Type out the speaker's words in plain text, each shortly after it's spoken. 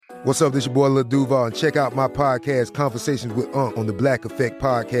What's up, this your boy Lil Duval, and check out my podcast, Conversations with Unc, on the Black Effect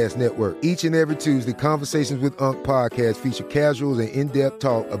Podcast Network. Each and every Tuesday, Conversations with Unc podcast feature casuals and in-depth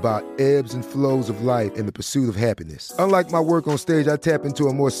talk about ebbs and flows of life and the pursuit of happiness. Unlike my work on stage, I tap into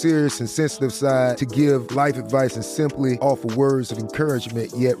a more serious and sensitive side to give life advice and simply offer words of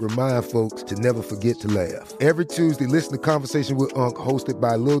encouragement, yet remind folks to never forget to laugh. Every Tuesday, listen to Conversations with Unc, hosted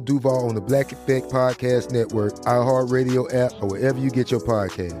by Lil Duval on the Black Effect Podcast Network, iHeartRadio app, or wherever you get your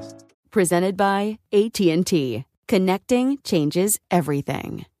podcasts. Presented by AT&T. Connecting changes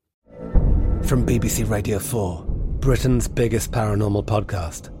everything. From BBC Radio 4, Britain's biggest paranormal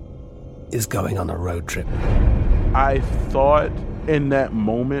podcast is going on a road trip. I thought in that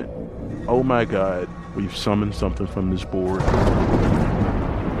moment, oh my God, we've summoned something from this board.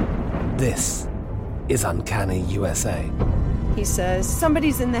 This is Uncanny USA. He says,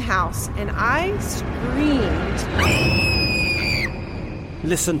 somebody's in the house, and I screamed.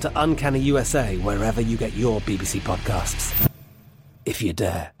 Listen to Uncanny USA wherever you get your BBC podcasts, if you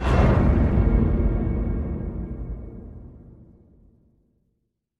dare.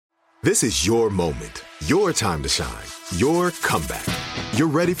 This is your moment, your time to shine, your comeback. You're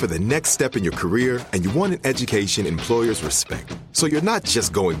ready for the next step in your career, and you want an education employers respect. So you're not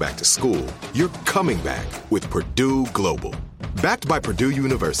just going back to school, you're coming back with Purdue Global. Backed by Purdue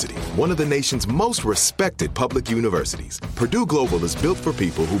University, one of the nation's most respected public universities, Purdue Global is built for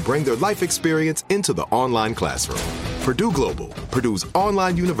people who bring their life experience into the online classroom. Purdue Global, Purdue's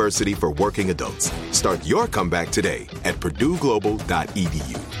online university for working adults. Start your comeback today at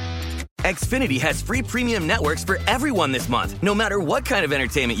purdueglobal.edu. Xfinity has free premium networks for everyone this month, no matter what kind of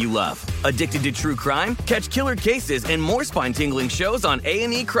entertainment you love. Addicted to true crime? Catch killer cases and more spine-tingling shows on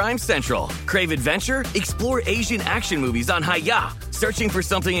A&E Crime Central. Crave adventure? Explore Asian action movies on Hi-YAH. Searching for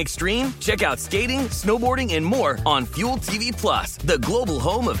something extreme? Check out skating, snowboarding, and more on Fuel TV Plus, the global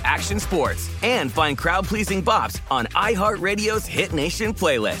home of action sports. And find crowd-pleasing bops on iHeartRadio's Hit Nation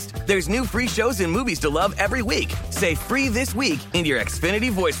playlist. There's new free shows and movies to love every week. Say free this week in your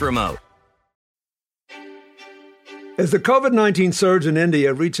Xfinity voice remote. As the COVID-19 surge in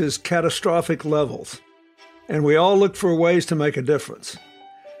India reaches catastrophic levels, and we all look for ways to make a difference,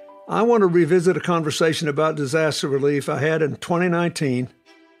 I want to revisit a conversation about disaster relief I had in 2019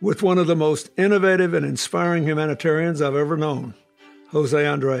 with one of the most innovative and inspiring humanitarians I've ever known, Jose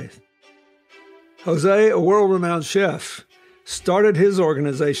Andres. Jose, a world-renowned chef, started his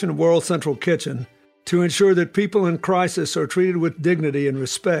organization, World Central Kitchen, to ensure that people in crisis are treated with dignity and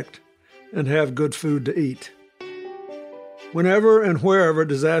respect and have good food to eat. Whenever and wherever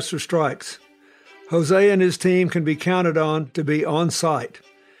disaster strikes, Jose and his team can be counted on to be on site,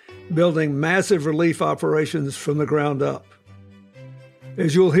 building massive relief operations from the ground up.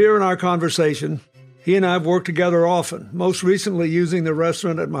 As you'll hear in our conversation, he and I have worked together often, most recently using the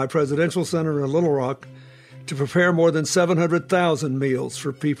restaurant at my presidential center in Little Rock to prepare more than 700,000 meals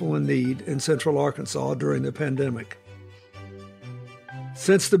for people in need in Central Arkansas during the pandemic.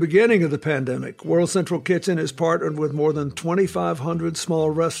 Since the beginning of the pandemic, World Central Kitchen has partnered with more than 2,500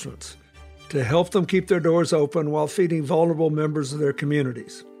 small restaurants to help them keep their doors open while feeding vulnerable members of their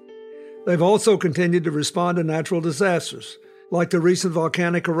communities. They've also continued to respond to natural disasters, like the recent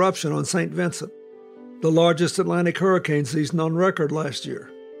volcanic eruption on St. Vincent, the largest Atlantic hurricane season on record last year,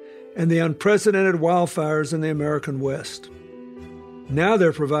 and the unprecedented wildfires in the American West. Now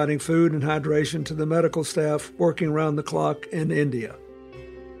they're providing food and hydration to the medical staff working around the clock in India.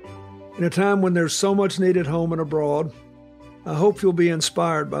 In a time when there's so much need at home and abroad, I hope you'll be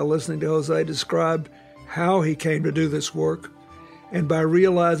inspired by listening to Jose describe how he came to do this work and by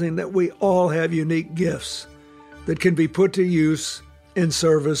realizing that we all have unique gifts that can be put to use in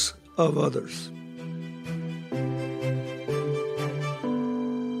service of others.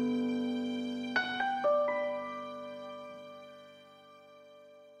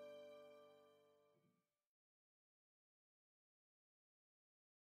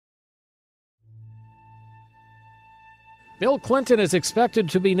 Bill Clinton is expected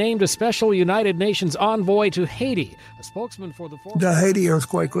to be named a special United Nations envoy to Haiti. A spokesman for the former... The Haiti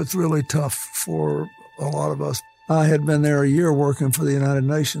earthquake was really tough for a lot of us. I had been there a year working for the United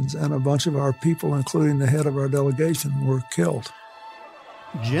Nations, and a bunch of our people, including the head of our delegation, were killed.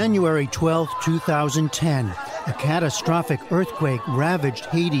 January 12, 2010, a catastrophic earthquake ravaged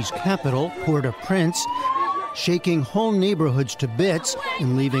Haiti's capital, Port-au-Prince, shaking whole neighborhoods to bits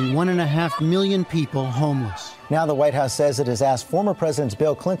and leaving 1.5 million people homeless. Now the White House says it has asked former Presidents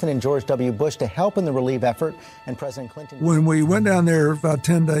Bill Clinton and George W. Bush to help in the relief effort, and President Clinton... When we went down there about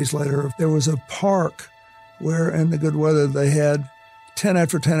 10 days later, there was a park where, in the good weather, they had 10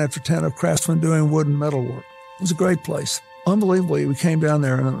 after 10 after 10 of craftsmen doing wood and metal work. It was a great place. Unbelievably, we came down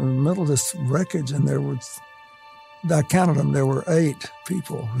there in the middle of this wreckage, and I counted them, there were 8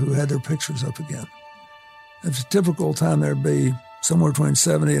 people who had their pictures up again. It was a typical time there'd be somewhere between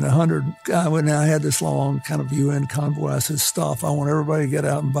 70 and 100. I had this long kind of UN convoy. I said, stop, I want everybody to get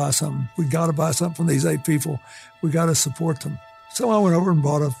out and buy something. We got to buy something from these 8 people. We got to support them. So I went over and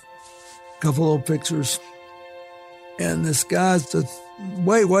bought a couple little pictures. And this guy said,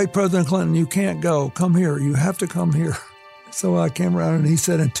 wait, President Clinton, you can't go. Come here. You have to come here. So I came around and he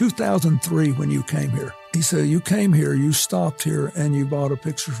said, in 2003, when you came here, he said, you came here, you stopped here, and you bought a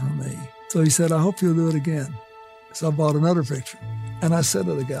picture from me. So he said, I hope you'll do it again. So I bought another picture. And I said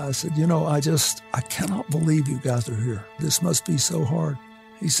to the guy, I said, I cannot believe you guys are here. This must be so hard.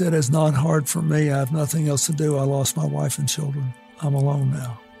 He said, it's not hard for me. I have nothing else to do. I lost my wife and children. I'm alone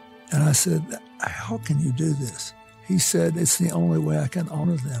now. And I said, how can you do this? He said, it's the only way I can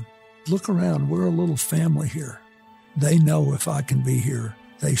honor them. Look around. We're a little family here. They know if I can be here,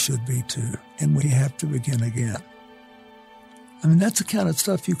 they should be too. And we have to begin again. I mean, that's the kind of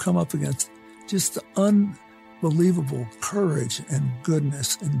stuff you come up against. Just the unbelievable courage and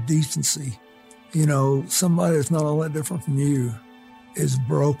goodness and decency. Somebody that's not all that different from you is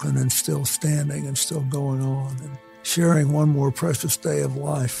broken and still standing and still going on and sharing one more precious day of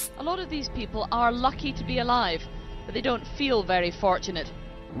life. A lot of these people are lucky to be alive, but they don't feel very fortunate.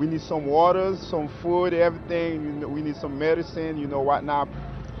 We need some water, some food, everything. We need some medicine, whatnot.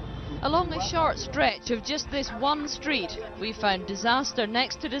 Along a short stretch of just this one street, we found disaster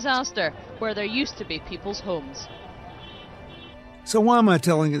next to disaster where there used to be people's homes. So why am I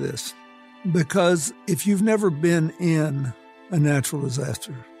telling you this? Because if you've never been in a natural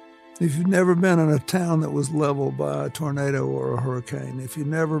disaster, if you've never been in a town that was leveled by a tornado or a hurricane, if you've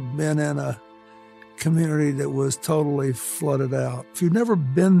never been in a community that was totally flooded out, if you've never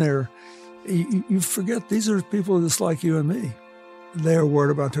been there, you forget these are people just like you and me. They're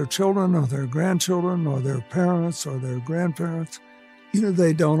worried about their children or their grandchildren or their parents or their grandparents.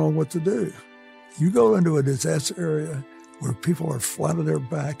 They don't know what to do. You go into a disaster area where people are flat on their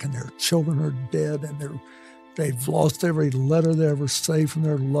back and their children are dead and they've lost every letter they ever saved from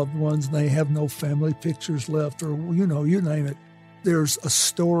their loved ones and they have no family pictures left or, you name it. There's a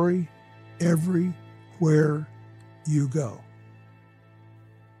story everywhere you go.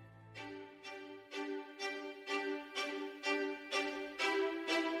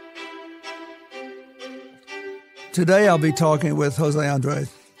 Today I'll be talking with Jose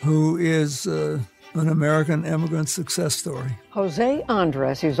Andres, who is an American immigrant success story. Jose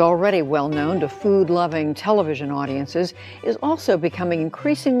Andres, who's already well known to food-loving television audiences, is also becoming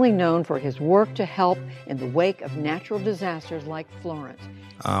increasingly known for his work to help in the wake of natural disasters like Florence.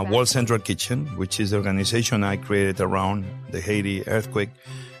 World Central Kitchen, which is the organization I created around the Haiti earthquake,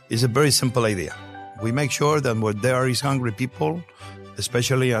 is a very simple idea. We make sure that where there is hungry people,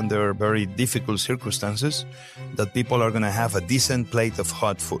 especially under very difficult circumstances, that people are going to have a decent plate of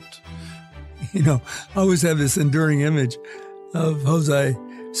hot food. I always have this enduring image of Jose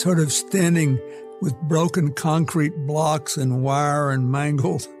sort of standing with broken concrete blocks and wire and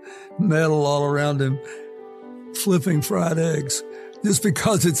mangled metal all around him, flipping fried eggs, just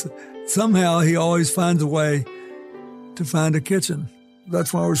because somehow he always finds a way to find a kitchen.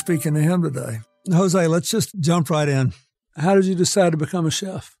 That's why we're speaking to him today. Jose, let's just jump right in. How did you decide to become a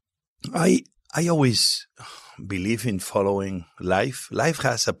chef? I always believe in following life. Life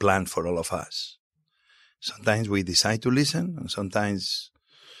has a plan for all of us. Sometimes we decide to listen, and sometimes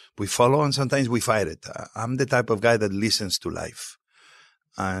we follow, and sometimes we fight it. I'm the type of guy that listens to life.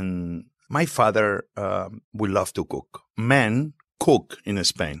 And my father would love to cook. Men cook in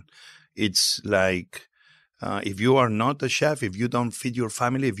Spain. It's like if you are not a chef, if you don't feed your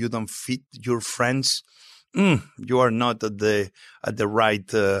family, if you don't feed your friends, you are not at the right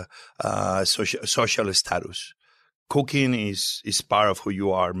social status. Cooking is part of who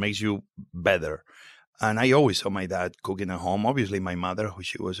you are, makes you better. And I always saw my dad cooking at home. Obviously, my mother,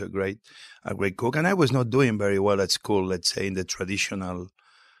 she was a great cook. And I was not doing very well at school, let's say, in the traditional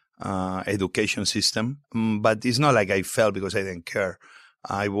education system. But it's not like I failed because I didn't care.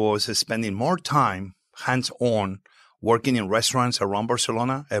 I was spending more time hands-on working in restaurants around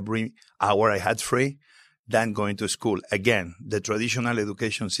Barcelona every hour I had free than going to school. Again, the traditional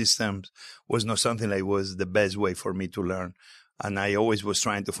education system was not something that was the best way for me to learn. And I always was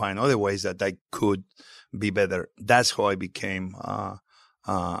trying to find other ways that I could be better. That's how I became a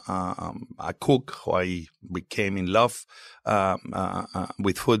cook, how I became in love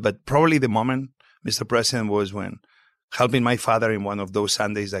with food. But probably the moment, Mr. President, was when helping my father in one of those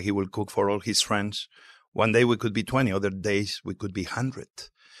Sundays that he would cook for all his friends. One day we could be 20, other days we could be 100.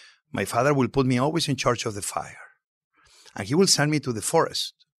 My father will put me always in charge of the fire. And he will send me to the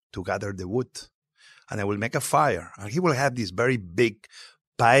forest to gather the wood. And I will make a fire. And he will have this very big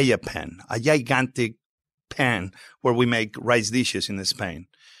paella pan, a gigantic pan where we make rice dishes in Spain.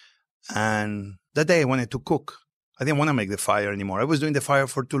 And that day I wanted to cook. I didn't want to make the fire anymore. I was doing the fire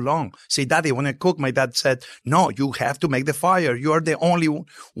for too long. Say, Daddy, when I cook, my dad said, no, you have to make the fire. You are the only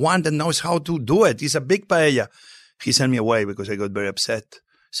one that knows how to do it. It's a big paella. He sent me away because I got very upset.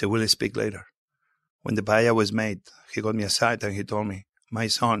 Said, we'll speak later. When the paella was made, he got me aside and he told me, my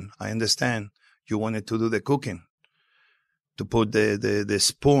son, I understand you wanted to do the cooking, to put the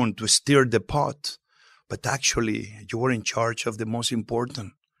spoon, to stir the pot. But actually, you were in charge of the most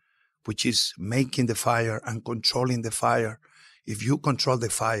important, which is making the fire and controlling the fire. If you control the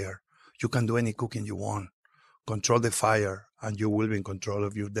fire, you can do any cooking you want. Control the fire, and you will be in control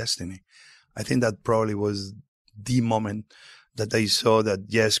of your destiny. I think that probably was the moment that I saw that,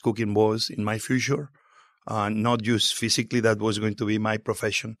 yes, cooking was in my future, not just physically that was going to be my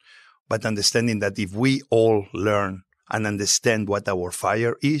profession, but understanding that if we all learn and understand what our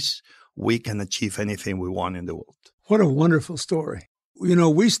fire is, we can achieve anything we want in the world. What a wonderful story. You know,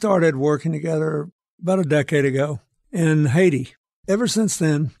 we started working together about a decade ago in Haiti. Ever since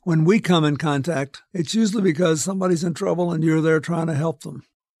then, when we come in contact, it's usually because somebody's in trouble and you're there trying to help them.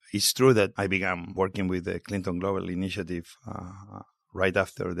 It's true that I began working with the Clinton Global Initiative right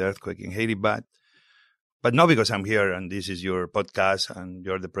after the earthquake in Haiti, but not because I'm here and this is your podcast and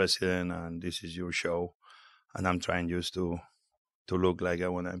you're the president and this is your show and I'm trying just to look like I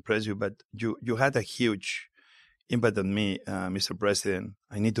want to impress you, but you had a huge impact on me, Mr. President.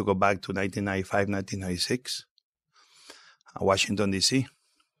 I need to go back to 1995, 1996, Washington, D.C.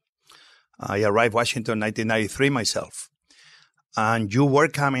 I arrived Washington 1993 myself. And you were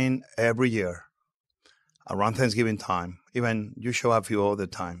coming every year around Thanksgiving time. Even you show up a few other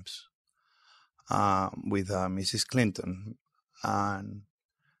times with Mrs. Clinton. And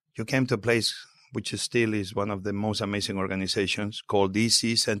you came to a place which still is one of the most amazing organizations called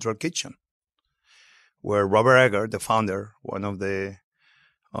D.C. Central Kitchen, where Robert Egger, the founder, one of the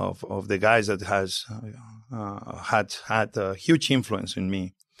guys that has had a huge influence in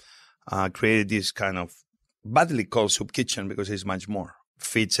me, created this kind of badly called soup kitchen because it's much more.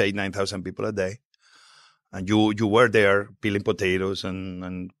 Feeds 8,000-9,000 people a day. And you were there peeling potatoes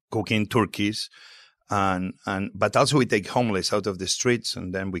and cooking turkeys. But also we take homeless out of the streets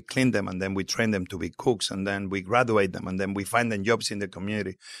and then we clean them and then we train them to be cooks and then we graduate them and then we find them jobs in the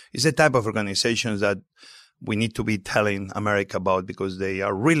community. It's the type of organizations that we need to be telling America about because they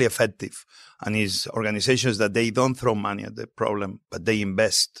are really effective. And it's organizations that they don't throw money at the problem, but they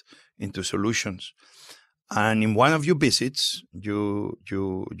invest into solutions. And in one of your visits, you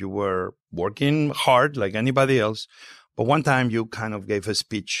were working hard like anybody else. But one time you kind of gave a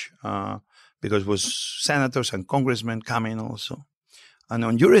speech because it was senators and congressmen coming also. And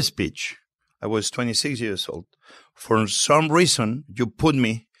on your speech, I was 26 years old. For some reason, you put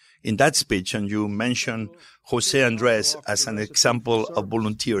me in that speech and you mentioned Jose Andres as an example of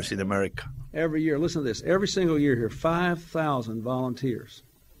volunteers in America. Every year, listen to this, every single year here, 5,000 volunteers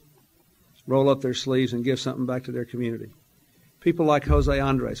roll up their sleeves and give something back to their community. People like Jose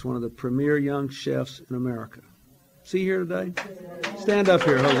Andres, one of the premier young chefs in America. See you here today? Stand up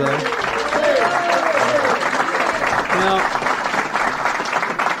here, Jose. Now,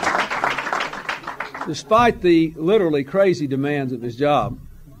 despite the literally crazy demands of his job,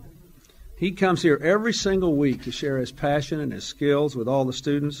 he comes here every single week to share his passion and his skills with all the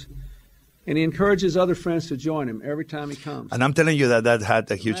students, and he encourages other friends to join him every time he comes. And I'm telling you that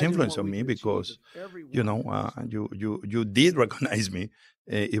had a huge influence on me because, you did recognize me,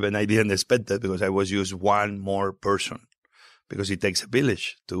 even I didn't expect that because I was just one more person, because it takes a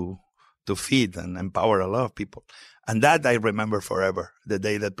village to feed and empower a lot of people. And that I remember forever, the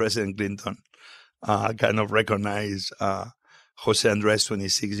day that President Clinton kind of recognized Jose Andres,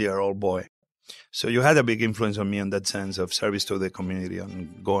 26-year-old boy. So you had a big influence on me in that sense of service to the community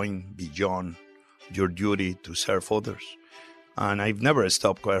and going beyond your duty to serve others. And I've never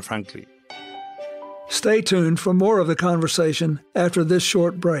stopped, quite frankly. Stay tuned for more of the conversation after this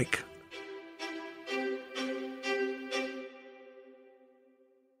short break.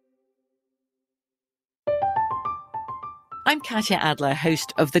 I'm Katya Adler,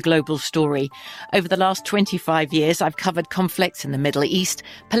 host of The Global Story. Over the last 25 years, I've covered conflicts in the Middle East,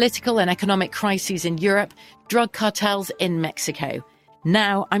 political and economic crises in Europe, drug cartels in Mexico.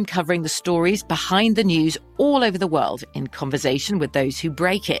 Now I'm covering the stories behind the news all over the world in conversation with those who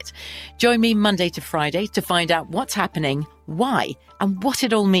break it. Join me Monday to Friday to find out what's happening, why, and what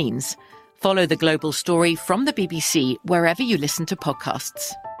it all means. Follow The Global Story from the BBC wherever you listen to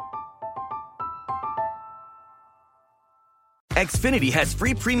podcasts. Xfinity has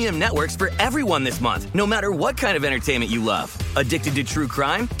free premium networks for everyone this month, no matter what kind of entertainment you love. Addicted to true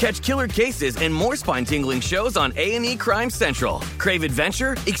crime? Catch killer cases and more spine-tingling shows on A&E Crime Central. Crave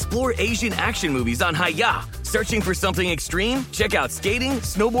adventure? Explore Asian action movies on Hi-Ya. Searching for something extreme? Check out skating,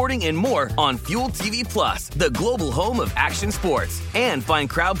 snowboarding, and more on Fuel TV Plus, the global home of action sports. And find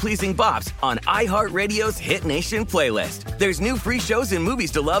crowd-pleasing bops on iHeartRadio's Hit Nation playlist. There's new free shows and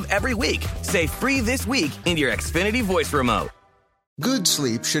movies to love every week. Say free this week in your Xfinity voice remote. Good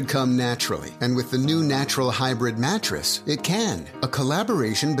sleep should come naturally, and with the new Natural Hybrid mattress, it can. A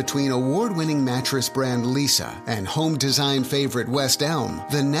collaboration between award-winning mattress brand Leesa and home design favorite West Elm,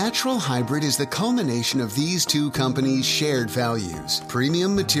 the Natural Hybrid is the culmination of these two companies' shared values: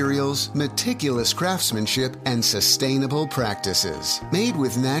 premium materials, meticulous craftsmanship, and sustainable practices. Made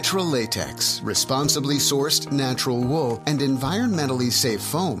with natural latex, responsibly sourced natural wool, and environmentally safe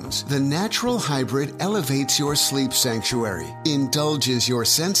foams, the Natural Hybrid elevates your sleep sanctuary, indulges your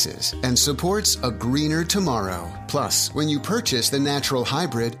senses, and supports a greener tomorrow. Plus, when you purchase the Natural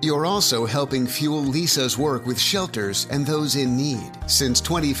Hybrid, you're also helping fuel Leesa's work with shelters and those in need. Since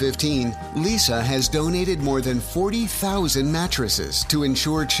 2015, Leesa has donated more than 40,000 mattresses to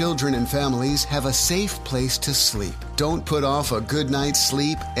ensure children and families have a safe place to sleep. Don't put off a good night's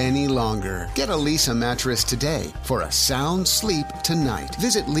sleep any longer. Get a Leesa mattress today for a sound sleep tonight.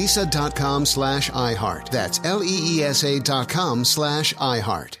 Visit leesa.com/iHeart. That's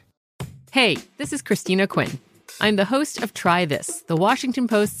LEESA.com/iHeart. Hey, this is Christina Quinn. I'm the host of Try This, the Washington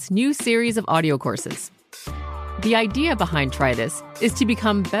Post's new series of audio courses. The idea behind Try This is to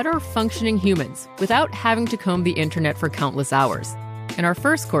become better functioning humans without having to comb the internet for countless hours. In our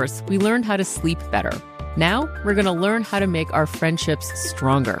first course, we learned how to sleep better. Now, we're going to learn how to make our friendships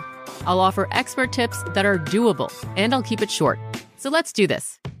stronger. I'll offer expert tips that are doable, and I'll keep it short. So let's do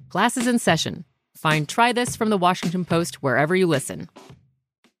this. Class is in session. Find Try This from the Washington Post wherever you listen.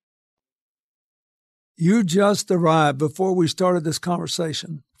 You just arrived before we started this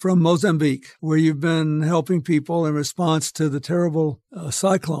conversation from Mozambique, where you've been helping people in response to the terrible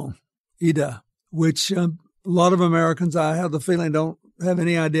cyclone, Ida, which a lot of Americans, I have the feeling, don't have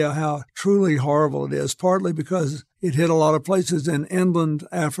any idea how truly horrible it is, partly because it hit a lot of places in inland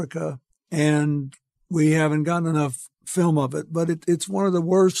Africa, and we haven't gotten enough film of it. But it's one of the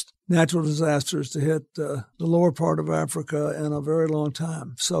worst natural disasters to hit the lower part of Africa in a very long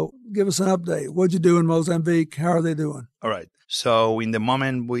time. So give us an update. What'd you do in Mozambique? How are they doing? All right. So in the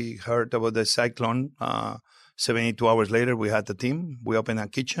moment we heard about the cyclone, 72 hours later, we had the team. We opened a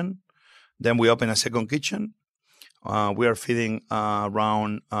kitchen. Then we opened a second kitchen. We are feeding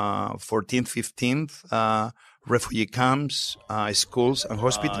around 14th, 15th refugee camps, schools, and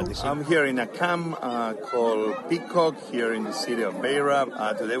hospitals. I'm here in a camp called Peacock here in the city of Beira.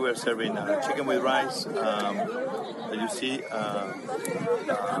 Today we're serving chicken with rice. You see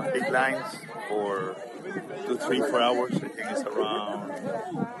big lines for 2, 3, 4 hours. I think it's around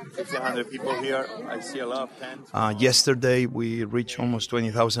 1,500 people here. I see a lot of tents. Yesterday we reached almost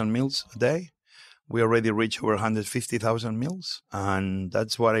 20,000 meals a day. We already reached over 150,000 meals. And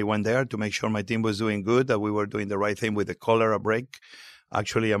that's why I went there, to make sure my team was doing good, that we were doing the right thing with the cholera break.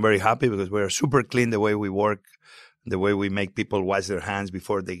 Actually, I'm very happy because we're super clean the way we work, the way we make people wash their hands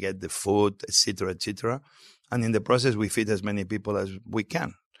before they get the food, etc., etc. And in the process, we feed as many people as we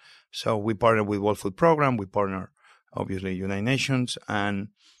can. So we partner with World Food Program. We partner, obviously, United Nations. And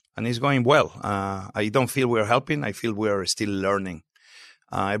it's going well. I don't feel we're helping. I feel we're still learning.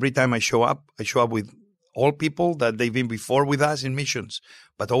 Every time I show up with all people that they've been before with us in missions.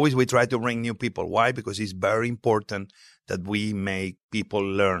 But always we try to bring new people. Why? Because it's very important that we make people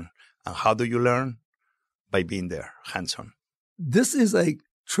learn. And how do you learn? By being there, hands-on. This is a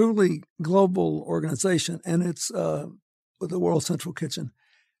truly global organization, and it's with the World Central Kitchen.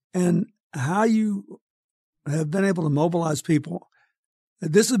 And how you have been able to mobilize people,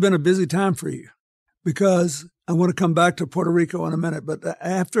 this has been a busy time for you, because I want to come back to Puerto Rico in a minute, but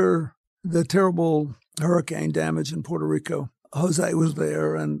after the terrible hurricane damage in Puerto Rico, Jose was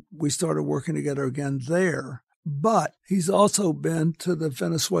there, and we started working together again there. But he's also been to the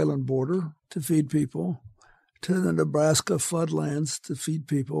Venezuelan border to feed people, to the Nebraska floodlands to feed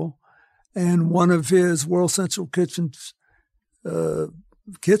people, and one of his World Central kitchens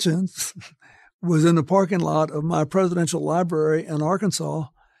was in the parking lot of my presidential library in Arkansas,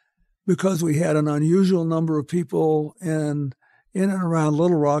 because we had an unusual number of people in and around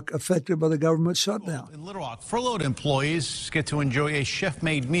Little Rock affected by the government shutdown. In Little Rock, furloughed employees get to enjoy a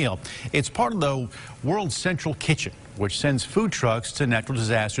chef-made meal. It's part of the World Central Kitchen, which sends food trucks to natural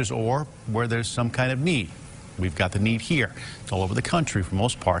disasters or where there's some kind of need. We've got the need here. It's all over the country for the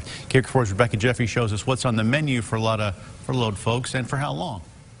most part. KCRA4's Rebecca Jeffrey shows us what's on the menu for a lot of furloughed folks and for how long.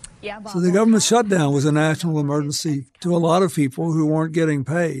 So the government shutdown was a national emergency to a lot of people who weren't getting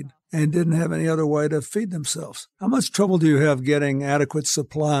paid and didn't have any other way to feed themselves. How much trouble do you have getting adequate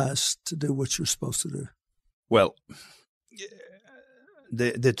supplies to do what you're supposed to do? Well,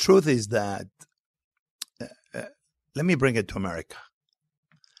 the truth is that, let me bring it to America.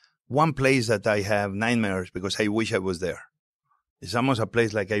 One place that I have nightmares because I wish I was there. It's almost a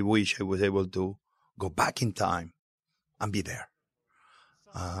place like I wish I was able to go back in time and be there.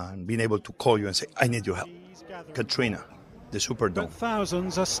 And being able to call you and say, I need your help. Katrina, the Superdome. But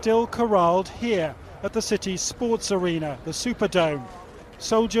thousands are still corralled here at the city's sports arena, the Superdome.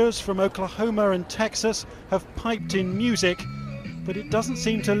 Soldiers from Oklahoma and Texas have piped in music, but it doesn't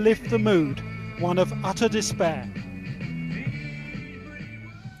seem to lift the mood, one of utter despair.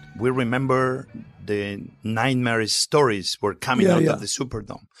 We remember the nightmare stories were coming out of the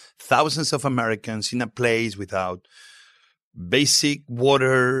Superdome. Thousands of Americans in a place without basic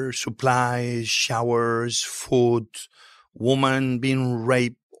water supplies, showers, food, women being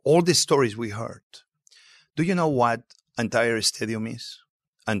raped, all the stories we heard. Do you know what entire stadium is?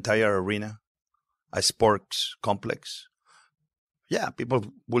 Entire arena? A sports complex? Yeah, people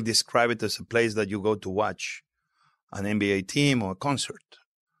will describe it as a place that you go to watch an NBA team or a concert.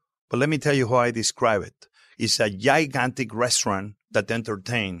 But let me tell you how I describe it. It's a gigantic restaurant that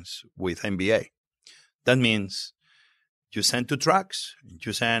entertains with NBA. That means you send 2 trucks,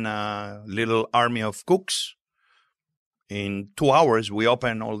 you send a little army of cooks. In 2 hours, we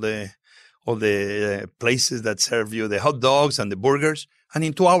open all the places that serve you the hot dogs and the burgers. And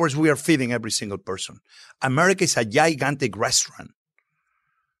in 2 hours, we are feeding every single person. America is a gigantic restaurant.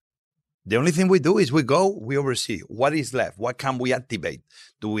 The only thing we do is we go, we oversee. What is left? What can we activate?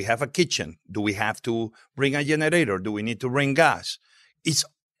 Do we have a kitchen? Do we have to bring a generator? Do we need to bring gas? It's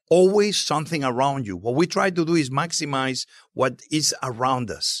always something around you. What we try to do is maximize what is around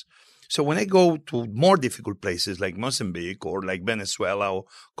us. So when I go to more difficult places like Mozambique or like Venezuela or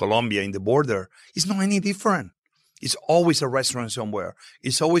Colombia in the border, it's not any different. It's always a restaurant somewhere.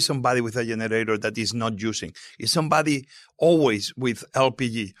 It's always somebody with a generator that is not using. It's somebody always with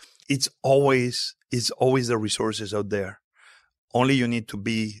LPG. It's always the resources out there. Only you need to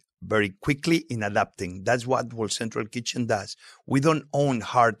be very quickly in adapting. That's what World Central Kitchen does. We don't own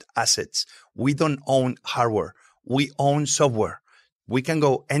hard assets. We don't own hardware. We own software. We can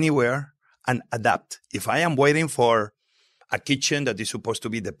go anywhere and adapt. If I am waiting for a kitchen that is supposed to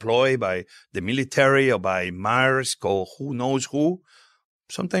be deployed by the military or by Maersk or who knows who,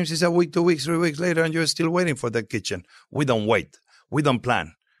 sometimes it's a week, 2 weeks, 3 weeks later, and you're still waiting for that kitchen. We don't wait. We don't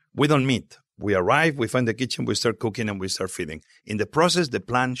plan. We don't meet. We arrive, we find the kitchen, we start cooking, and we start feeding. In the process, the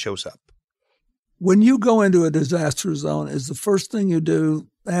plan shows up. When you go into a disaster zone, is the first thing you do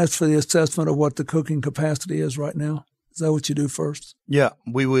ask for the assessment of what the cooking capacity is right now? Is that what you do first? Yeah,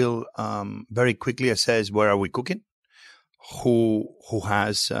 we will very quickly assess where are we cooking, who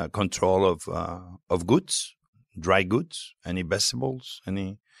has control of goods, dry goods, any vegetables,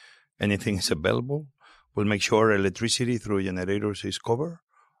 anything is available. We'll make sure electricity through generators is covered.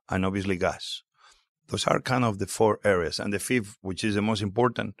 And obviously gas. Those are kind of the 4 areas. And the 5th, which is the most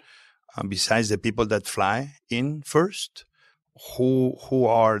important, besides the people that fly in first, who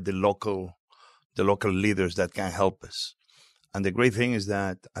are the local leaders that can help us. And the great thing is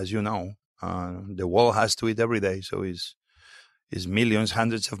that, as you know, the world has to eat every day. So it's millions,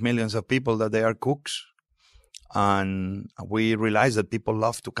 hundreds of millions of people that they are cooks. And we realize that people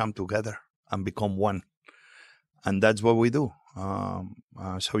love to come together and become one. And that's what we do.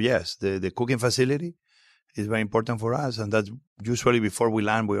 So yes, the cooking facility is very important for us, and that's usually before we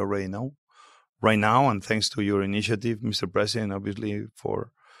land, we already know. Right now, and thanks to your initiative, Mr. President, obviously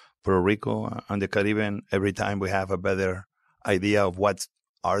for Puerto Rico and the Caribbean, every time we have a better idea of what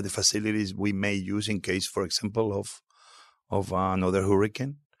are the facilities we may use in case, for example, of another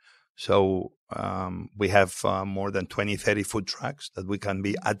hurricane. So we have more than 20, 30 food trucks that we can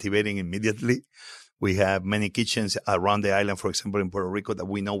be activating immediately. We have many kitchens around the island, for example, in Puerto Rico, that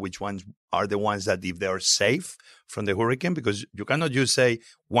we know which ones are the ones that if they are safe from the hurricane, because you cannot just say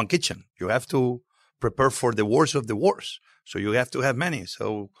one kitchen. You have to prepare for the worst of the worst. So you have to have many.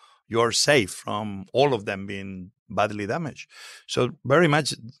 So you are safe from all of them being badly damaged. So very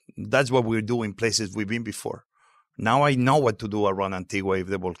much that's what we do in places we've been before. Now I know what to do around Antigua if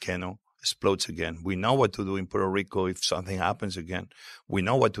the volcano explodes again. We know what to do in Puerto Rico if something happens again. We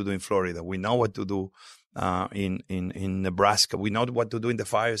know what to do in Florida. We know what to do in Nebraska. We know what to do in the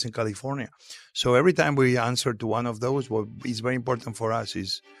fires in California. So every time we answer to one of those, what is very important for us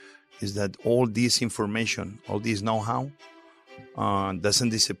is is that all this information, all this know-how doesn't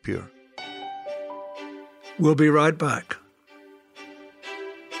disappear. We'll be right back.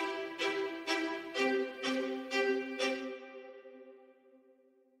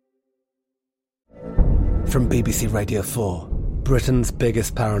 From BBC Radio 4, Britain's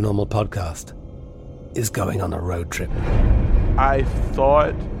biggest paranormal podcast is going on a road trip. I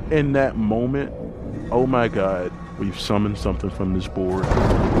thought in that moment, oh my God, we've summoned something from this board.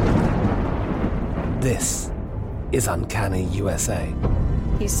 This is Uncanny USA.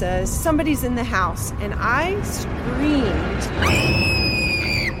 He says, somebody's in the house, and I screamed.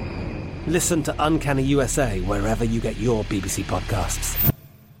 Listen to Uncanny USA wherever you get your BBC podcasts,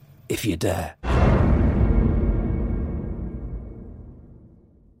 if you dare.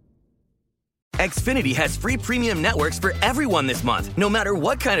 Xfinity has free premium networks for everyone this month, no matter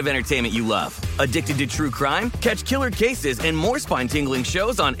what kind of entertainment you love. Addicted to true crime? Catch killer cases and more spine-tingling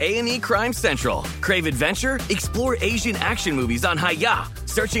shows on A&E Crime Central. Crave adventure? Explore Asian action movies on Hi-YAH.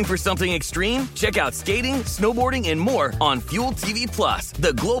 Searching for something extreme? Check out skating, snowboarding, and more on Fuel TV Plus,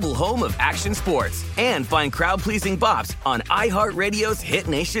 the global home of action sports. And find crowd-pleasing bops on iHeartRadio's Hit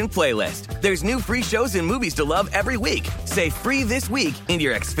Nation playlist. There's new free shows and movies to love every week. Say free this week in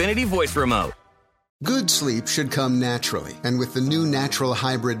your Xfinity voice remote. Good sleep should come naturally, and with the new Natural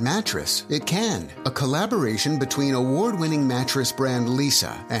Hybrid mattress, it can. A collaboration between award-winning mattress brand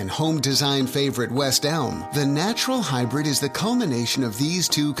Leesa and home design favorite West Elm, the Natural Hybrid is the culmination of these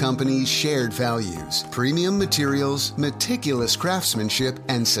two companies' shared values: premium materials, meticulous craftsmanship,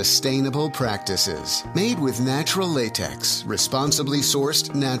 and sustainable practices. Made with natural latex, responsibly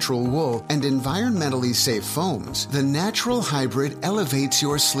sourced natural wool, and environmentally safe foams, the Natural Hybrid elevates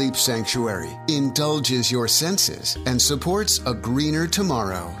your sleep sanctuary, indulges your senses, and supports a greener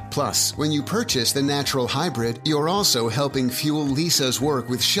tomorrow. Plus, when you purchase the Natural Hybrid, you're also helping fuel Leesa's work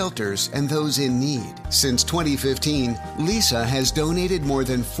with shelters and those in need. Since 2015, Leesa has donated more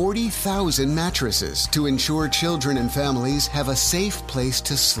than 40,000 mattresses to ensure children and families have a safe place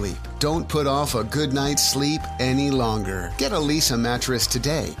to sleep. Don't put off a good night's sleep any longer. Get a Leesa mattress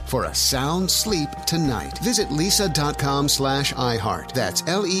today for a sound sleep tonight. Visit leesa.com/iHeart. That's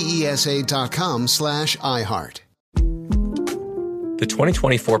LEESA.com/iHeart. The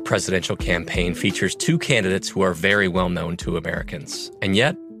 2024 presidential campaign features two candidates who are very well known to Americans. And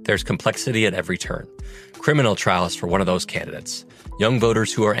yet, there's complexity at every turn. Criminal trials for one of those candidates. Young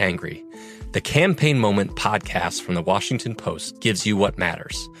voters who are angry. The Campaign Moment podcast from the Washington Post gives you what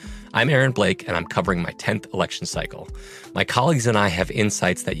matters. I'm Aaron Blake, and I'm covering my 10th election cycle. My colleagues and I have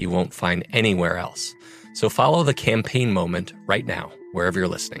insights that you won't find anywhere else. So follow The Campaign Moment right now, wherever you're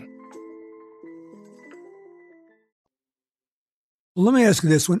listening. Let me ask you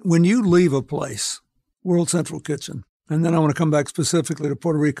this. When you leave a place, World Central Kitchen, and then I want to come back specifically to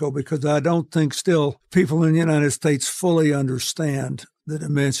Puerto Rico because I don't think still people in the United States fully understand the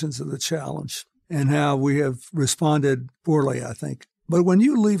dimensions of the challenge and how we have responded poorly, I think. But when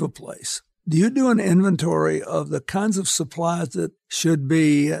you leave a place, do you do an inventory of the kinds of supplies that should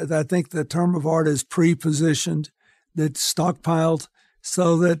be, I think the term of art is pre-positioned, that's stockpiled,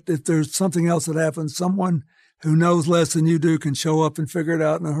 so that if there's something else that happens, someone who knows less than you do can show up and figure it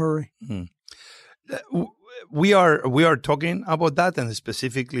out in a hurry? We are talking about that, and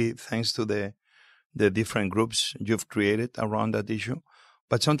specifically thanks to the different groups you've created around that issue.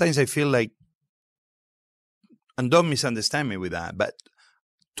 But sometimes I feel like, and don't misunderstand me with that, but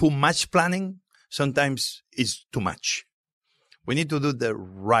too much planning sometimes is too much. We need to do the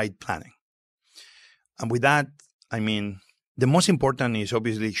right planning. And with that, I mean, the most important is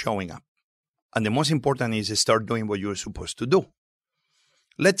obviously showing up. And the most important is start doing what you're supposed to do.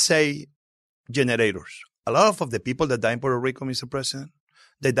 Let's say generators. A lot of the people that die in Puerto Rico, Mr. President,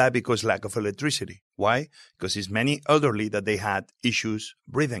 they die because lack of electricity. Why? Because it's many elderly that they had issues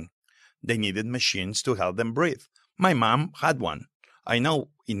breathing. They needed machines to help them breathe. My mom had one. I know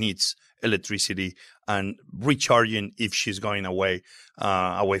it needs electricity and recharging if she's going away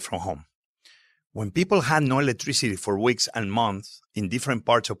from home. When people had no electricity for weeks and months in different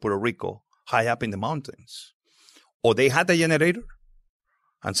parts of Puerto Rico, high up in the mountains, or they had a generator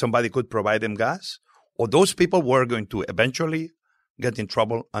and somebody could provide them gas, or those people were going to eventually get in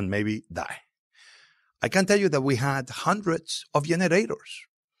trouble and maybe die. I can tell you that we had hundreds of generators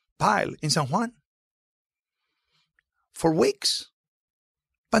piled in San Juan for weeks,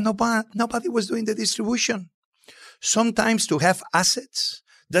 but nobody was doing the distribution. Sometimes to have assets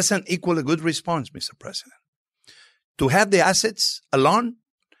doesn't equal a good response, Mr. President. To have the assets alone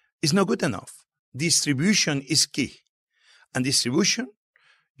is not good enough. Distribution is key. And distribution,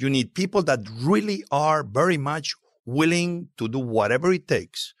 you need people that really are very much willing to do whatever it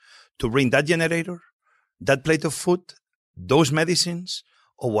takes to bring that generator, that plate of food, those medicines,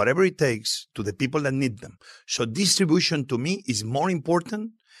 or whatever it takes to the people that need them. So distribution to me is more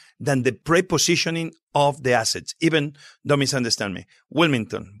important than the pre-positioning of the assets. Even, don't misunderstand me,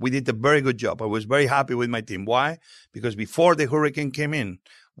 Wilmington, we did a very good job. I was very happy with my team. Why? Because before the hurricane came in,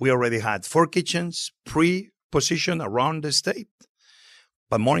 we already had 4 kitchens pre-positioned around the state.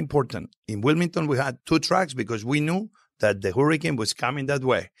 But more important, in Wilmington, we had 2 trucks because we knew that the hurricane was coming that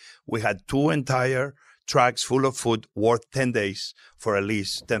way. We had 2 entire trucks full of food worth 10 days for at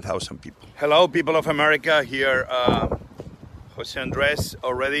least 10,000 people. Hello, people of America. Here, Jose Andres,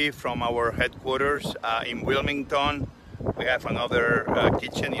 already from our headquarters in Wilmington. We have another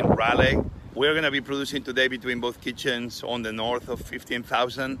kitchen in Raleigh. We're going to be producing today between both kitchens on the north of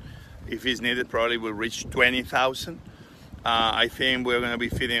 15,000. If it's needed, probably we'll reach 20,000. I think we're going to be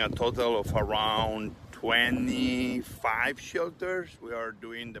feeding a total of around 25 shelters. We are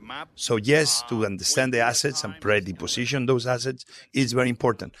doing the map. So yes, to understand the assets and pre-position those assets is very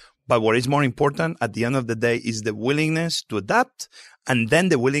important. But what is more important at the end of the day is the willingness to adapt and then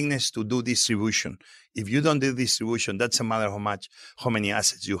the willingness to do distribution. If you don't do distribution, that's a matter of how many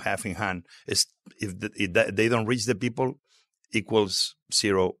assets you have in hand. If they don't reach the people, equals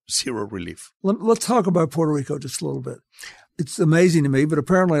zero relief. Let's talk about Puerto Rico just a little bit. It's amazing to me, but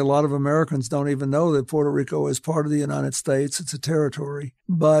apparently a lot of Americans don't even know that Puerto Rico is part of the United States. It's a territory.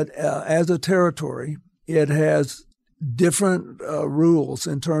 But as a territory, it has different rules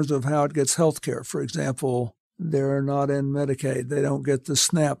in terms of how it gets health care. For example, they're not in Medicaid. They don't get the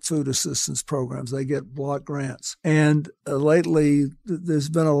SNAP food assistance programs. They get block grants. And lately, there's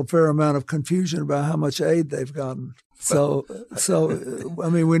been a fair amount of confusion about how much aid they've gotten. So, I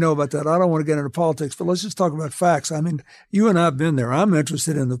mean, we know about that. I don't want to get into politics, but let's just talk about facts. I mean, you and I have been there. I'm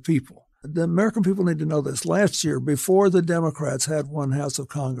interested in the people. The American people need to know this. Last year, before the Democrats had one House of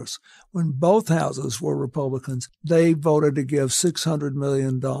Congress, when both houses were Republicans, they voted to give $600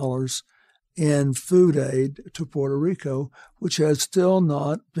 million in food aid to Puerto Rico, which has still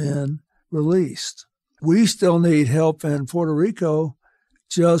not been released. We still need help in Puerto Rico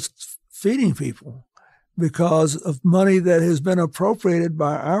just feeding people, because of money that has been appropriated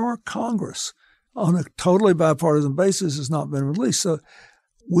by our Congress on a totally bipartisan basis has not been released. So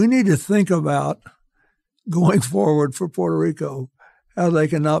we need to think about going forward for Puerto Rico, how they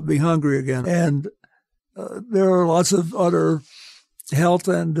can not be hungry again. And there are lots of other health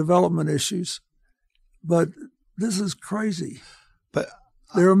and development issues, but this is crazy. But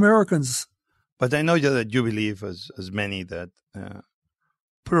they're Americans. But I know that you believe, as many, that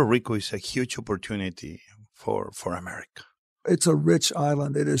Puerto Rico is a huge opportunity for America. It's a rich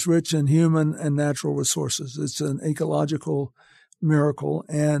island. It is rich in human and natural resources. It's an ecological miracle,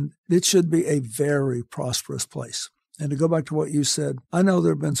 and it should be a very prosperous place. And to go back to what you said, I know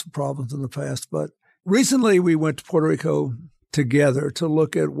there have been some problems in the past, but recently we went to Puerto Rico together to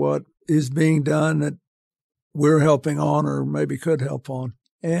look at what is being done that we're helping on or maybe could help on.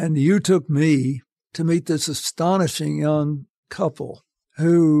 And you took me to meet this astonishing young couple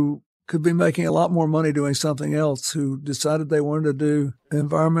who could be making a lot more money doing something else, who decided they wanted to do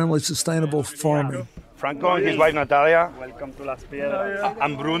environmentally sustainable farming. Franco and his wife Natalia. Welcome to Las Piedras.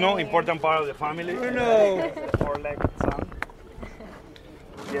 And Bruno, important part of the family. Bruno! Four-legged son.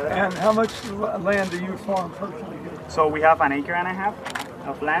 And how much land do you farm personally here? So we have 1.5 acres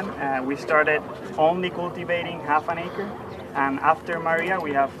of land. We started only cultivating half an acre. And after Maria,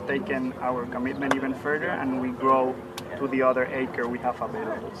 we have taken our commitment even further, and we grow to the other acre we have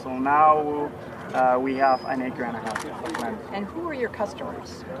available. So now we have 1.5 acres of land. And who are your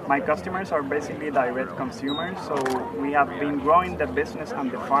customers? My customers are basically direct consumers. So we have been growing the business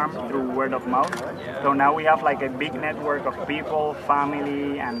and the farm through word of mouth. So now we have like a big network of people,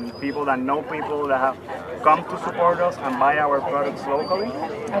 family, and people that know people that have come to support us and buy our products locally.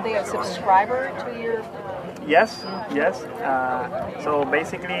 Are they a subscriber to your? Yes. So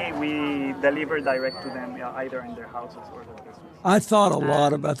basically, we deliver direct to them, either in their houses or their business. I thought a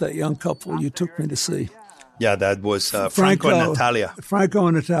lot about that young couple you took me to see. Yeah, that was Franco and Natalia. Franco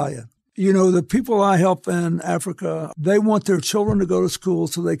and Natalia. You know, the people I help in Africa, they want their children to go to school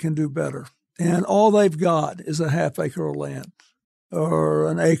so they can do better. And all they've got is a half acre of land or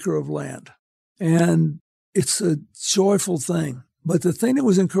an acre of land. And it's a joyful thing. But the thing that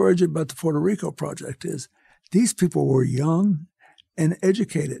was encouraging about the Puerto Rico project is these people were young and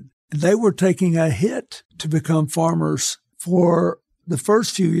educated. They were taking a hit to become farmers for the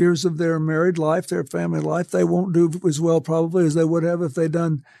first few years of their married life, their family life. They won't do as well probably as they would have if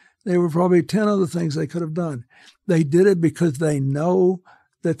there were probably 10 other things they could have done. They did it because they know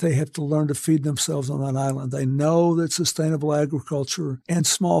that they have to learn to feed themselves on that island. They know that sustainable agriculture and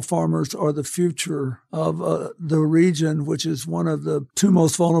small farmers are the future of the region, which is one of the two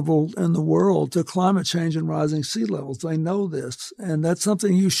most vulnerable in the world to climate change and rising sea levels. They know this, and that's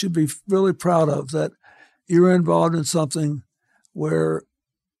something you should be really proud of, that you're involved in something where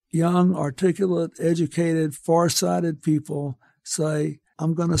young, articulate, educated, far-sighted people say,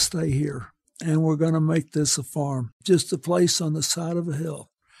 I'm going to stay here, and we're going to make this a farm, just a place on the side of a hill.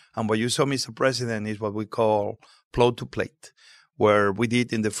 And what you saw, Mr. President, is what we call plow to plate, where we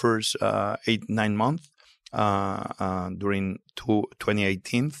did in the first 8-9 months during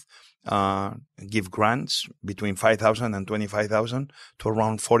 2018, give grants between $5,000 and $25,000 to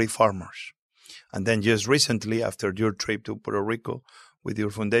around 40 farmers. And then just recently, after your trip to Puerto Rico with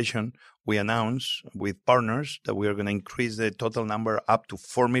your foundation, we announced with partners that we are going to increase the total number up to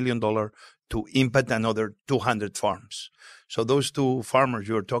 $4 million to impact another 200 farms. So those two farmers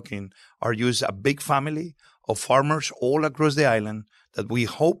you're talking are just a big family of farmers all across the island that we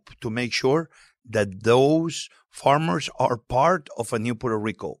hope to make sure that those farmers are part of a new Puerto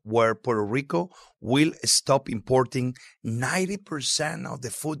Rico, where Puerto Rico will stop importing 90% of the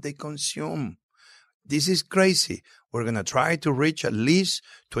food they consume. This is crazy. We're going to try to reach at least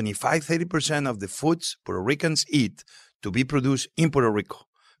 25-30% of the foods Puerto Ricans eat to be produced in Puerto Rico,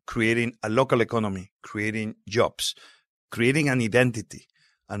 creating a local economy, creating jobs, creating an identity,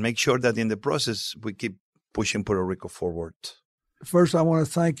 and make sure that in the process we keep pushing Puerto Rico forward. First, I want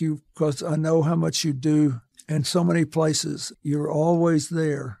to thank you because I know how much you do in so many places. You're always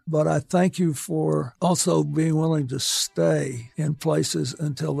there. But I thank you for also being willing to stay in places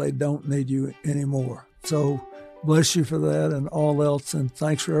until they don't need you anymore. So bless you for that and all else, and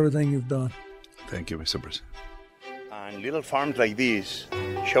thanks for everything you've done. Thank you, Mr. President. And little farms like this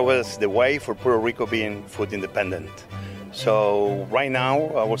show us the way for Puerto Rico being food independent. So right now,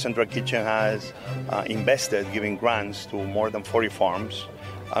 our Central Kitchen has invested, giving grants to more than 40 farms.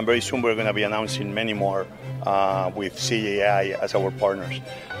 And very soon we're going to be announcing many more with CGI as our partners.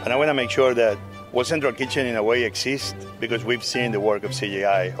 And I want to make sure that World Central Kitchen in a way exists because we've seen the work of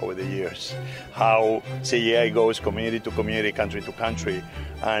CGI over the years, how CGI goes community to community, country to country,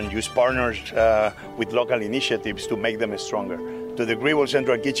 and use partners with local initiatives to make them stronger. To the degree World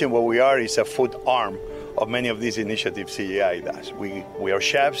Central Kitchen, what we are is a food arm of many of these initiatives CGI does. We are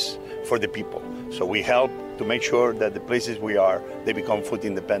chefs for the people. So we help to make sure that the places we are, they become food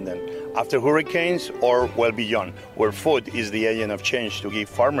independent. After hurricanes or well beyond, where food is the agent of change to give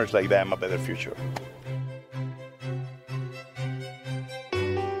farmers like them a better future.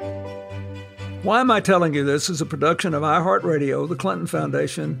 Why Am I Telling You This is a production of iHeartRadio, the Clinton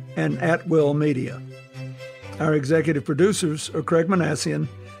Foundation, and At Will Media. Our executive producers are Craig Manassian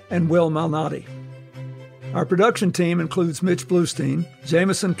and Will Malnati. Our production team includes Mitch Bluestein,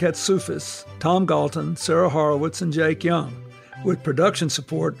 Jameson Katsufis, Tom Galton, Sarah Horowitz, and Jake Young, with production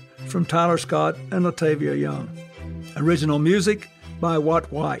support from Tyler Scott and Latavia Young. Original music by Watt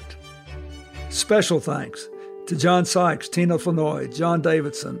White. Special thanks to John Sykes, Tina Flanoy, John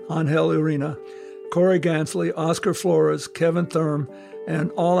Davidson, Angel Urena, Corey Gansley, Oscar Flores, Kevin Thurm, and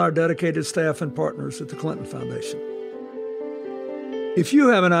all our dedicated staff and partners at the Clinton Foundation. If you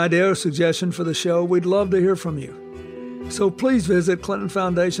have an idea or suggestion for the show, we'd love to hear from you. So please visit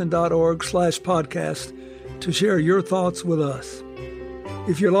clintonfoundation.org/podcast to share your thoughts with us.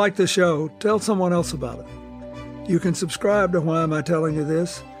 If you like the show, tell someone else about it. You can subscribe to Why Am I Telling You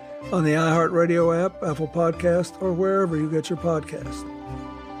This on the iHeartRadio app, Apple Podcast, or wherever you get your podcast.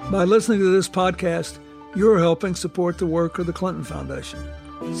 By listening to this podcast, you're helping support the work of the Clinton Foundation.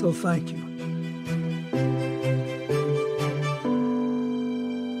 So thank you.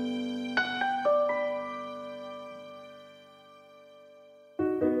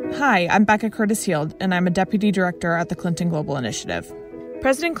 Hi, I'm Becca Curtis Heald, and I'm a Deputy Director at the Clinton Global Initiative.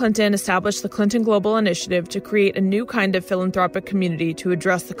 President Clinton established the Clinton Global Initiative to create a new kind of philanthropic community to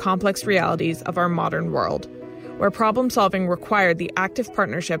address the complex realities of our modern world, where problem-solving required the active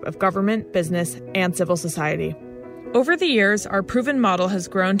partnership of government, business, and civil society. Over the years, our proven model has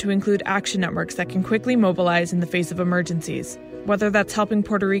grown to include action networks that can quickly mobilize in the face of emergencies, whether that's helping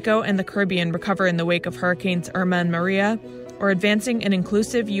Puerto Rico and the Caribbean recover in the wake of Hurricanes Irma and Maria, or advancing an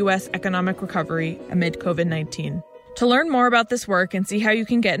inclusive U.S. economic recovery amid COVID-19. To learn more about this work and see how you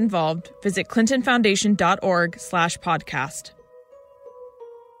can get involved, visit clintonfoundation.org/podcast.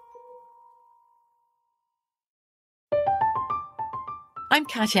 I'm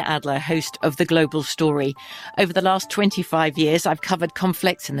Katya Adler, host of The Global Story. Over the last 25 years, I've covered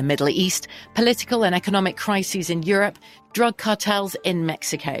conflicts in the Middle East, political and economic crises in Europe, drug cartels in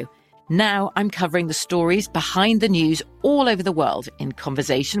Mexico. Now I'm covering the stories behind the news all over the world in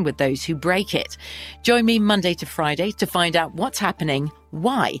conversation with those who break it. Join me Monday to Friday to find out what's happening,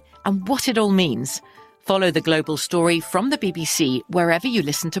 why, and what it all means. Follow The Global Story from the BBC wherever you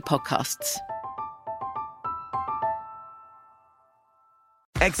listen to podcasts.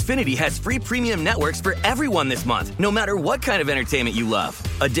 Xfinity has free premium networks for everyone this month, no matter what kind of entertainment you love.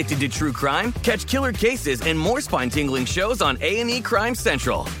 Addicted to true crime? Catch killer cases and more spine-tingling shows on A&E Crime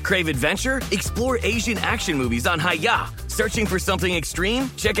Central. Crave adventure? Explore Asian action movies on Hi-YAH. Searching for something extreme?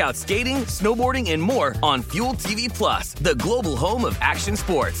 Check out skating, snowboarding, and more on Fuel TV Plus, the global home of action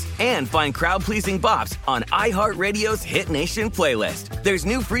sports. And find crowd-pleasing bops on iHeartRadio's Hit Nation playlist. There's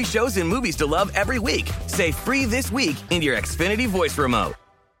new free shows and movies to love every week. Say free this week in your Xfinity voice remote.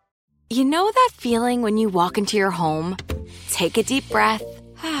 You know that feeling when you walk into your home, take a deep breath,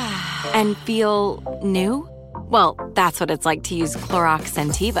 and feel new? Well, that's what it's like to use Clorox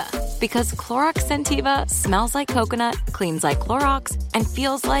Scentiva. Because Clorox Scentiva smells like coconut, cleans like Clorox, and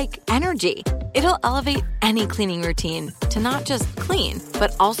feels like energy. It'll elevate any cleaning routine to not just clean,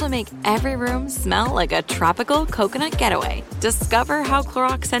 but also make every room smell like a tropical coconut getaway. Discover how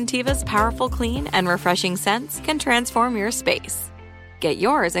Clorox Scentiva's powerful clean and refreshing scents can transform your space. Get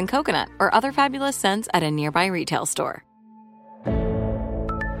yours in coconut or other fabulous scents at a nearby retail store.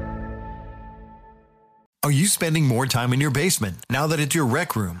 Are you spending more time in your basement now that it's your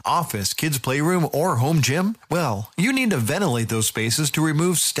rec room, office, kids' playroom, or home gym? Well, you need to ventilate those spaces to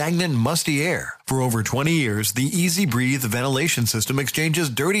remove stagnant, musty air. For over 20 years, the Easy Breathe ventilation system exchanges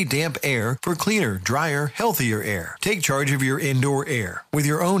dirty, damp air for cleaner, drier, healthier air. Take charge of your indoor air with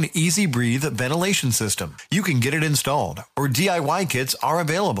your own Easy Breathe ventilation system. You can get it installed, or DIY kits are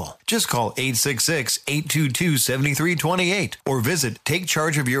available. Just call 866-822-7328 or visit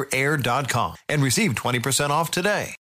takechargeofyourair.com and receive 20% off today.